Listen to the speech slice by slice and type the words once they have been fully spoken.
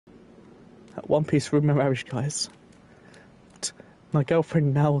One Piece rumor marriage, guys. My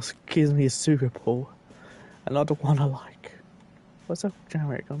girlfriend now gives me a sugar pull. Another one I like. What's that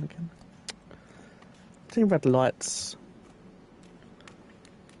generator on again? Seeing red lights.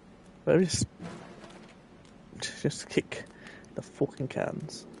 But just kick the fucking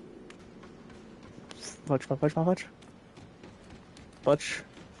cans. Fudge. Fudge.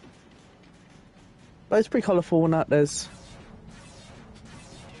 But it's pretty colourful and that there's...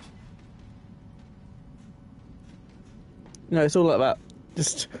 You know, it's all like that.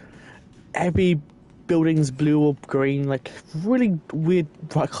 Just every building's blue or green, like really weird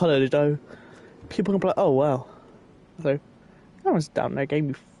bright colour, you know. People can be like, oh wow. So, no one's down there, gave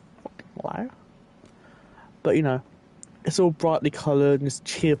me fucking liar. But you know, it's all brightly coloured and it's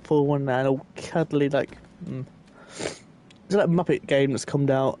cheerful and all cuddly, like. It's like a Muppet game that's come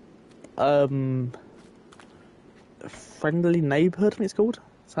out. Friendly Neighbourhood, I think it's called.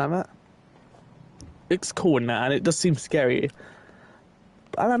 Something like that. It's cool in that, and it does seem scary.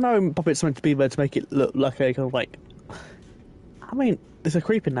 I don't know, puppets meant to be there to make it look like a kind of like. I mean, there's a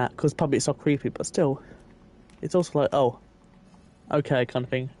creep in that because puppets are creepy, but still, it's also like, oh, okay, kind of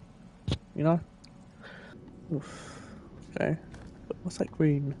thing, you know. Oof. Okay, what's that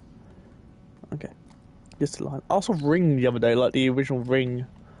green? Okay, just a line. I saw Ring the other day, like the original Ring.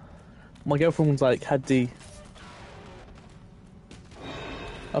 My girlfriend was like had the.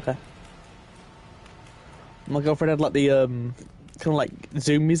 Okay. My girlfriend had like the kind of like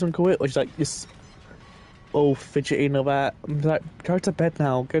zoomies, I call it, which is like just all fidgety and all that. I'm like, go to bed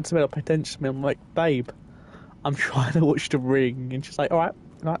now, go to bed, pay attention to me. I'm like, babe, I'm trying to watch The Ring, and she's like, alright.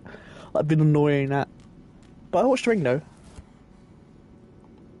 I've been annoying that, but I watched The Ring though.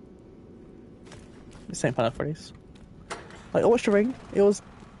 The same Final Freddy's. Like I watched The Ring, it was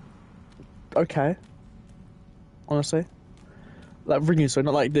okay, honestly. Like Ring, so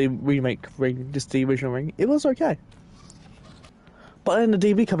not like the remake Ring, just the original Ring. It was okay. But then the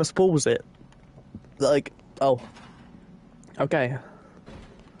DVD cover spoils it. Like, oh. Okay.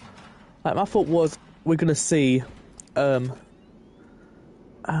 Like, my thought was, we're gonna see, Salika,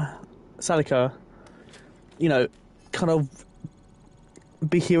 you know, kind of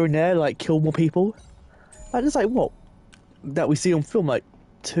be here and there, like, kill more people. Like, it's like, what? That we see on film, like,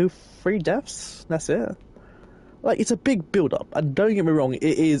 2-3 deaths? That's it. Like, it's a big build-up, and don't get me wrong, it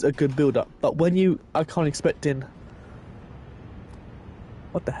is a good build-up, but when you are kind of expecting...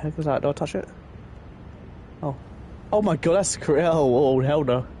 What the heck was that? Did I touch it? Oh. Oh my god, that's... Oh, hell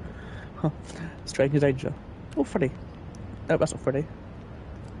no. Stranger danger. Oh, Freddy. No, that's not Freddy.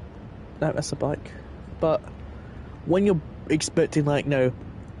 No, that's a bike. But, when you're expecting, like, you know,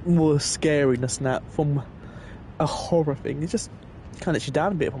 more scariness and that from a horror thing, it just kind of lets you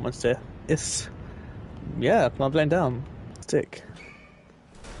down a bit, if I'm honest here. It's... Yeah, I'm laying down. Stick.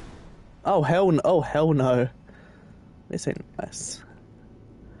 Oh hell no! Oh hell no! This ain't nice.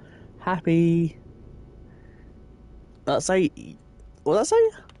 Happy. Let's say. What did I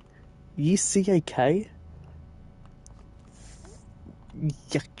say? YCAK.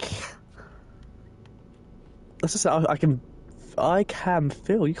 Yuck. Let's just say I can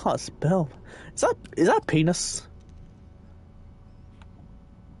feel. You can't spell. Is that penis?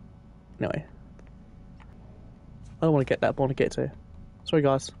 Anyway. I don't want to get that, but I want to get to it. Sorry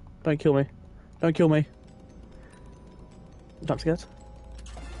guys, don't kill me. Don't kill me. I'm scared.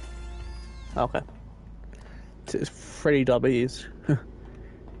 Okay. It's Freddy Diabetes.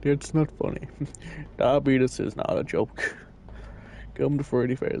 It's not funny. Diabetes is not a joke. Come to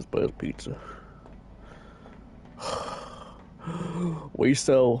Freddy Fazbear's Pizza. We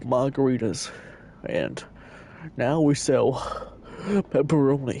sell margaritas, and now we sell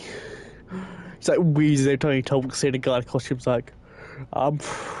pepperoni. It's like wheezing every time you talk, seeing a guy in a costume's like, fucking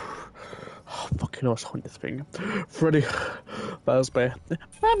hell, I want this thing. Freddy Fazbear.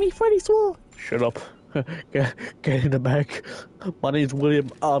 Mommy, Freddy swore. Shut up. Get in the back. My name's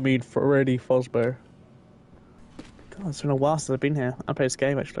Freddy Fazbear. God, it's been a while since I've been here. I played this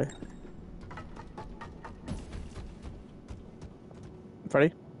game actually.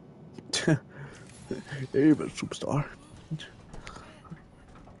 Freddy? Hey, but superstar.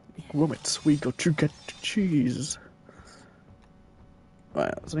 Grommets, we got to get the cheese.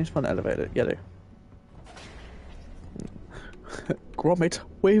 Right, so I need to find the elevator. Yeah, do. Grommet,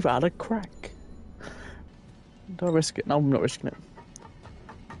 we've had a crack. Don't risk it. No, I'm not risking it.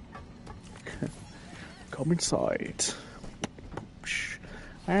 Come inside.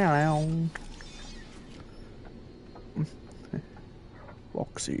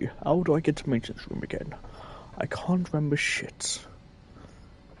 Roxy, how do I get to maintenance room again? I can't remember shit.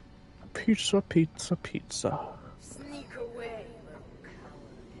 Pizza. Sneak away, little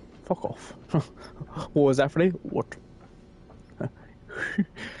coward. Fuck off. What was that, Freddy? What?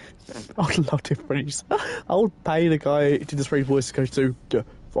 I'd love to Freddy's. I would pay the guy to do this Freddy voice to go to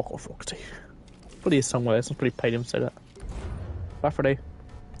fuck off, Roxy. Freddy is somewhere, so I'm pretty paid him to say that. Bye, Freddy.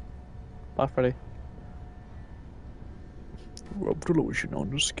 Bye, Freddy. Rub the lotion on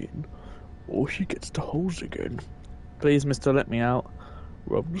the skin, or she gets the holes again. Please, mister, let me out.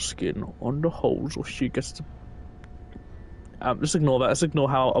 Rub the skin on the holes, or she gets the... just ignore that. Let's ignore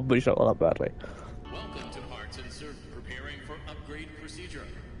how I'm really shot that badly. Welcome to Parts Insert, preparing for upgrade procedure.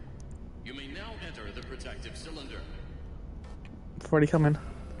 You may now enter the protective cylinder. Freddy, come in.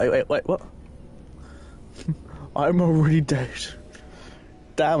 Wait, what? I'm already dead.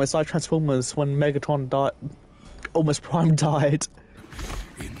 Damn, it's like Transformers when Megatron died. Almost Prime died.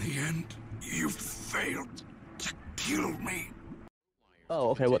 In the end, you failed to kill me. Oh,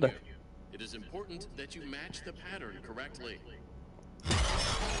 okay, what the... It is important that you match the pattern correctly.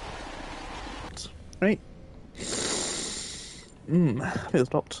 Right. I think it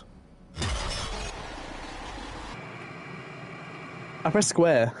stopped. I pressed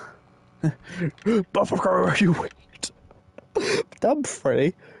square. Buffalo, you wait. Damn,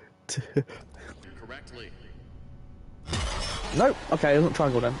 Freddy. Correctly. Nope. Okay, it's not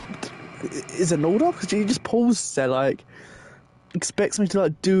triangle then. Is it an order? Because you just paused there, like, expects me to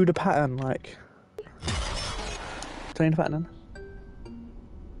like do the pattern, like. Doing the pattern.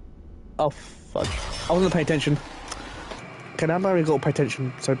 Oh fudge! I wasn't paying attention. Okay, now I've already got to pay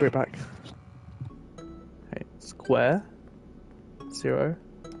attention, so bring it back. Okay, square, 0,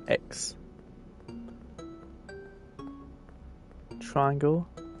 X, triangle,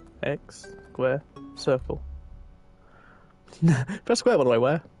 X, square, circle. Press square, by the way,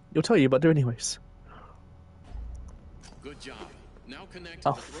 where? You'll tell you, but do anyways. Good job. Now connect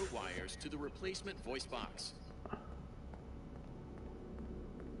the throat wires to the replacement voice box.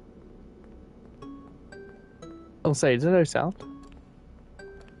 I'll say, did no sound?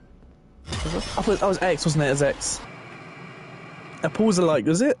 I thought that was X, wasn't it? It was X. I paused it like,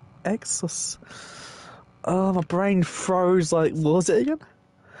 was it X? Oh, my brain froze, like, what was it again?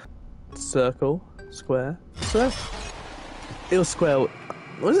 Circle, square, circle. It was square.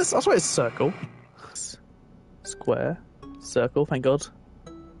 What is this? I swear it's circle. Square, circle, thank God.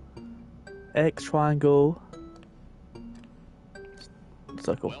 X, triangle,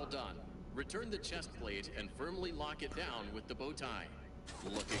 circle. Well done. Return the chest plate and firmly lock it down with the bow tie.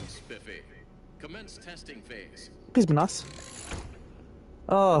 Looking spiffy. Commence testing phase. Please be nice.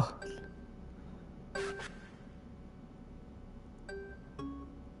 Oh.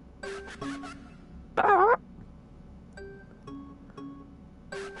 Ah.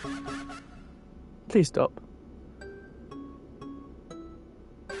 Please stop.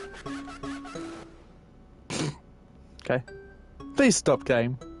 Okay. Please stop,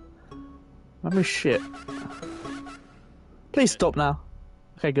 game. Let me shit. Please stop now.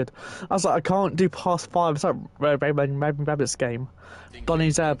 Okay, good. I was like, I can't do past 5. It's like Rabbit's game.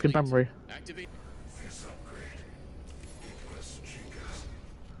 Donnie's good memory. Activate. This upgrade. Miss Chica,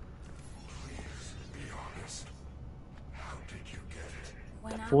 please be honest. How did you get it?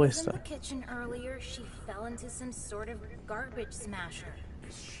 When I voice, was in though. the kitchen earlier, she fell into some sort of garbage smasher.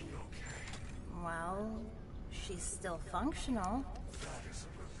 Is she okay? Well, she's still functional. That is a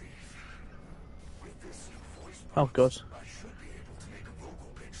relief. With this new voice Oh, box, God. I should be able to make a vocal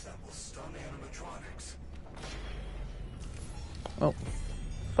pitch that will stun animatronics. Oh.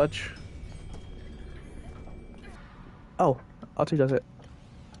 Fudge. Oh. R2 does it.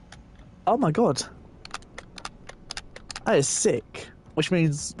 Oh my God. That is sick. Which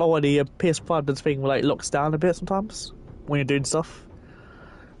means, oh, the PS5 does thing where like, locks down a bit sometimes when you're doing stuff.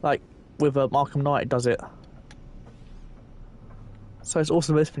 Like, with Arkham Knight, it does it. So it's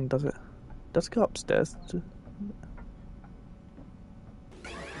awesome this thing does it. Does it go upstairs?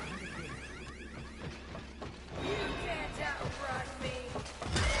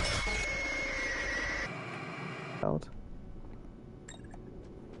 Loud.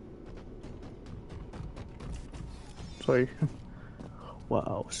 Sorry.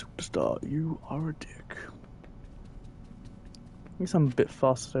 Wow, superstar, you are a dick. I guess I'm a bit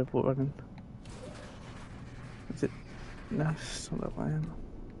faster over running. Is it? No, it's not that way I am.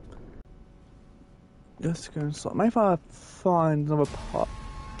 Let's go and start. Maybe if I find another part.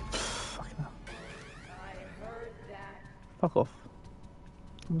 Fucking hell. Fuck off.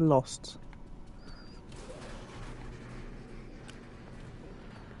 I'm lost.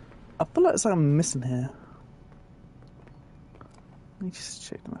 I feel like there's something I'm missing here. Let me just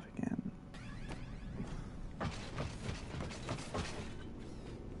check the map again.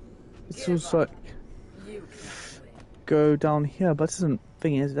 It's also like go down here, but it doesn't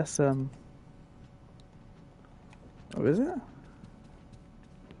thing is, that's oh, is it?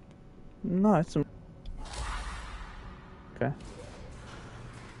 No, it's a... Okay.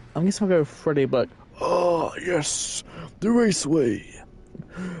 I'm guessing I'll go with Freddy, but Ah, yes, the Raceway.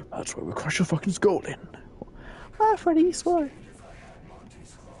 That's where we crush your fucking skull in. ah, Freddy, swear.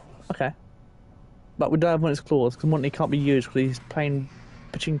 Okay. But we don't have Monty's claws because Monty can't be used because he's playing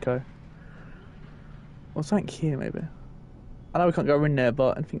pachinko. Or something here, maybe. I know we can't go in there,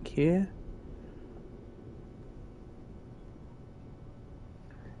 but I think here.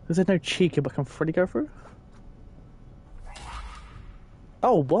 Because there's no Chica, but can Freddy go through?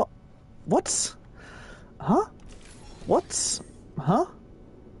 Oh, what? What? Huh? What? Huh?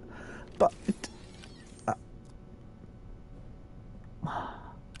 But...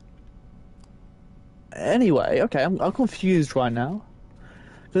 Anyway, okay, I'm confused right now.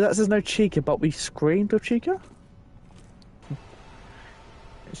 Because that says no Chica, but we screamed of Chica?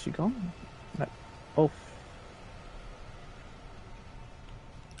 Is she gone? No. Oh.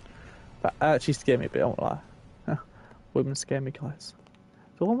 That actually scared me a bit, I won't lie. Women scare me, guys.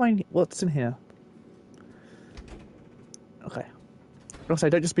 So what's in here? Okay. I'll say,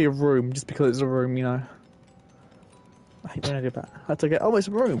 don't just be a room just because it's a room, you know. I hate when I do that. That's okay. Oh, it's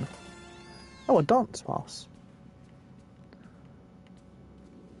a room. Oh, a dance pass.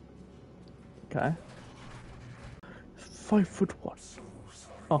 Okay. 5'1".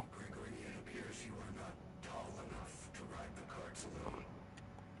 Oh.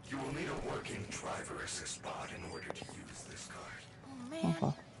 You will need a working driver assist pod in order to use this card. Oh man,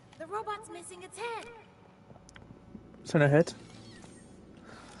 Okay. the robot's missing its head. So no head.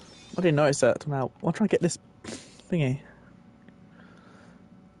 I didn't notice that till now. I'll try to get this thingy.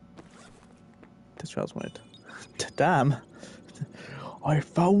 This was wanted. Damn. I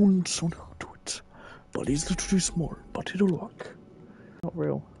found someone to do it, but he's literally small, but it'll work. Not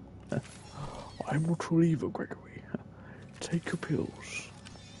real. I'm not your evil, Gregory. Take your pills.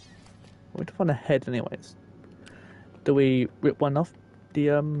 We need to find a head anyways. Do we rip one off the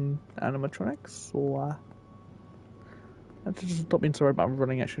animatronics or that just stop being sorry about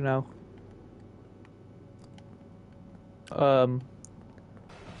running actually now.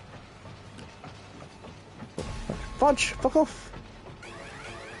 Fudge! Fuck off!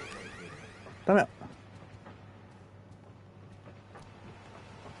 Damn it.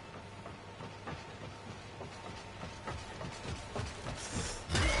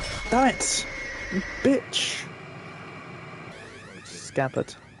 Damn it! You bitch!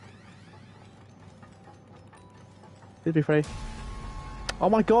 Scampered. Did be free. Oh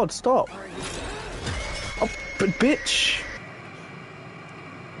my god, stop! Oh, but bitch!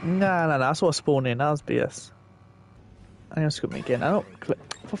 No, I saw a spawn in, that was BS. I'm gonna scoop me again. I don't click.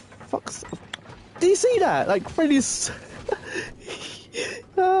 For fuck's sake. Do you see that? Like, Freddy's.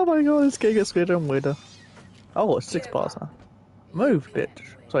 Oh my god, this game gets weirder and weirder. Oh, it's 6 bars now. Move, bitch.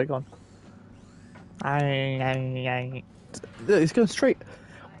 Sorry, go on. It's going straight.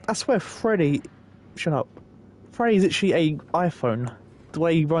 I swear, Freddy. Shut up. Freddy's actually an iPhone. The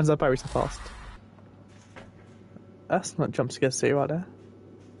way he runs out of battery so fast. That's not Jump Scare City right there.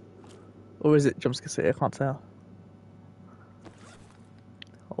 Or is it Jump Scare City? I can't tell.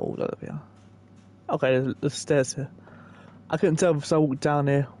 Oh, there we are. Okay, there's stairs here. I couldn't tell if I walked down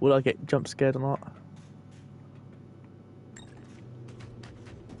here, will I get jump scared or not?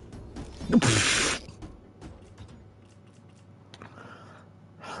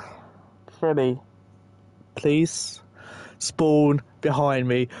 Freddy, please spawn behind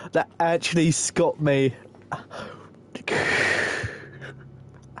me. That actually got me.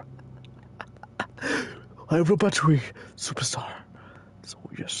 I have a battery, superstar. So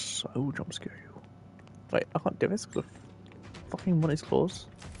yes, I will jump scare you. Wait, I can't do this because of fucking Monty's claws.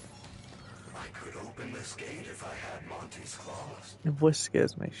 I could open this gate if I had Monty's claws. Your voice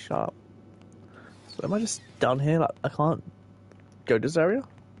scares me. Shut up. So am I just down here? Like I can't go to this area?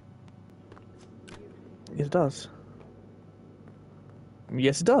 Yes, it does.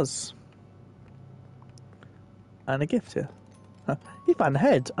 Yes, it does. And a gift here. Huh. You found a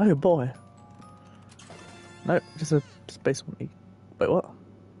head. Oh boy. Nope, just a space Monty. Wait, what?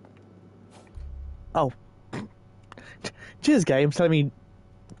 Oh. Cheers, game, telling me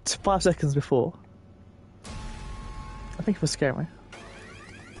 5 seconds before. I think it was scary.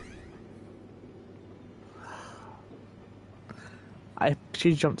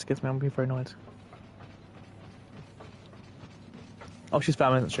 She jumped against me, I'm being very annoyed. Oh, she's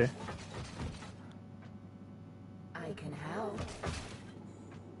spamming, isn't she? I can help.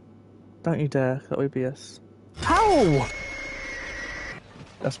 Don't you dare, that would be BS. How?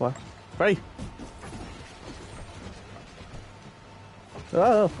 That's why. Ready?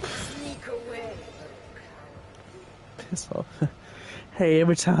 Oh, Sneak away. piss off. Hey,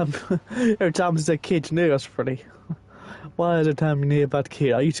 every time there's a kid, you knew that's funny. Why is every time you hear about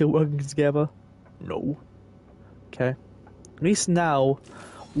kid? Are you two working together? No. Okay. At least now,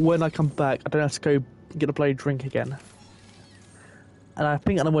 when I come back, I don't have to go get a bloody drink again. And I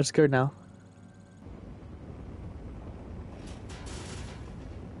think I know where to go now.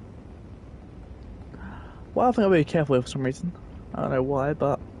 Well, I think I'm really careful with for some reason. I don't know why,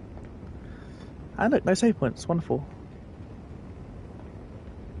 but... And look, no save points. Wonderful.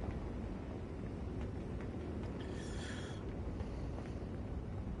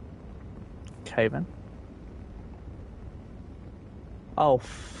 Okay, then. Oh,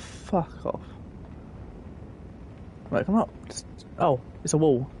 fuck off. Right, come up. Oh, it's a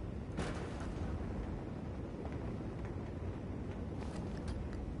wall.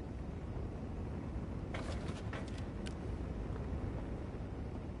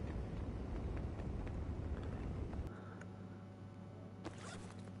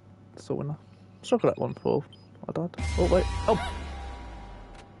 So winner. Struck that one before I died. Oh wait. Oh.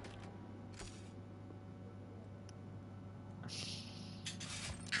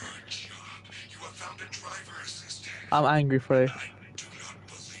 Good job. You have found a driver assistant. I'm angry for you. I do not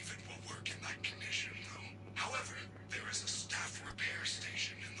believe it will work in that condition, though. However, there is a staff repair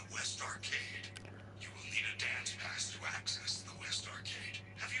station in the West Arcade. You will need a dance pass to access the West Arcade.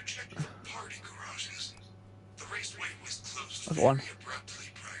 Have you checked for party garages? The Raceway was closed I've got one. very abruptly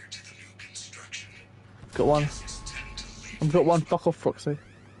prior to the new construction. Got one. Guests tend to leave I've got one. Fuck off, Foxy.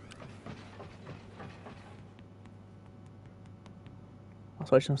 I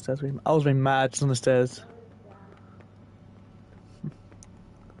was waiting on the stairs. I was being mad just on the stairs.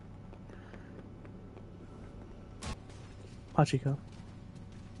 Hi, Chico.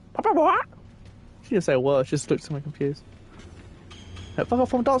 Papa, what? She didn't say a word. She just looked at me confused. No, fuck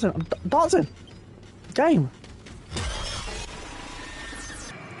off! I'm dancing. I'm dancing. Game.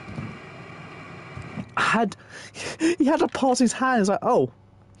 He had to pass his hand. He's like, oh,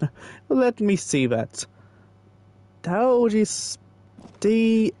 let me see that. How would you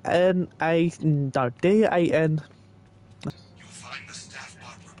D-N-A, no, D-A-N. You'll find the staff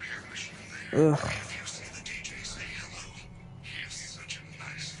bot repair machine there. Ugh. If you see the DJ, say hello. He is such a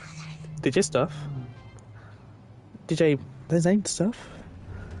nice fellow. DJ stuff. DJ, his name stuff.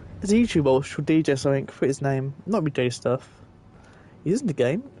 As a YouTuber, or should DJ something for his name? Not be DJ stuff. He's in the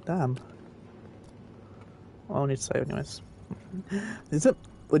game. Damn. I'll need to say anyways. Is it?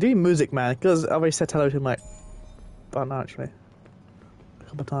 We're doing music, man. Because I already said hello to him like, but no, actually, a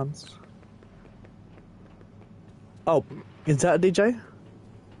couple of times. Oh, is that a DJ?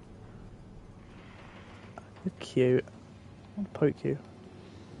 You're cute. I'll poke you.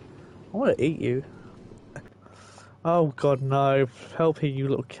 I want to eat you. Oh god, no. Help me, you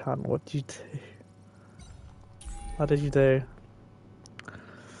little cunt. What did you do? What did you do?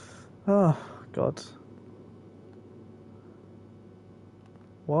 Oh, god.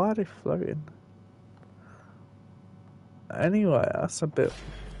 Why are they floating? Anyway, that's a bit...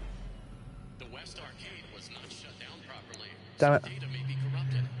 The West Arcade was not shut down properly. Damn it. Some data may be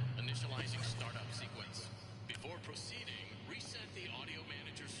corrupted. Initializing startup sequence. Before proceeding, reset the audio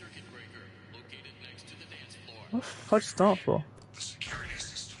manager circuit breaker located next to the dance floor. What the fuck start for? The security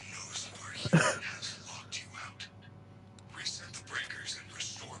system knows our human has locked you out. Reset the breakers and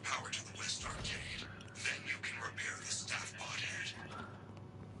restore power to the West Arcade. Then you can repair the staff bot head.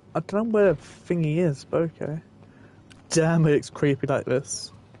 I don't know where the thingy is, but okay. Damn it, it's creepy like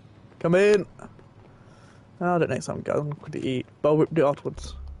this. Come in! I'll do it next time, guys. I'm going to eat, but I'll do it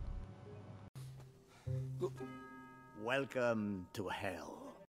afterwards. Welcome to hell.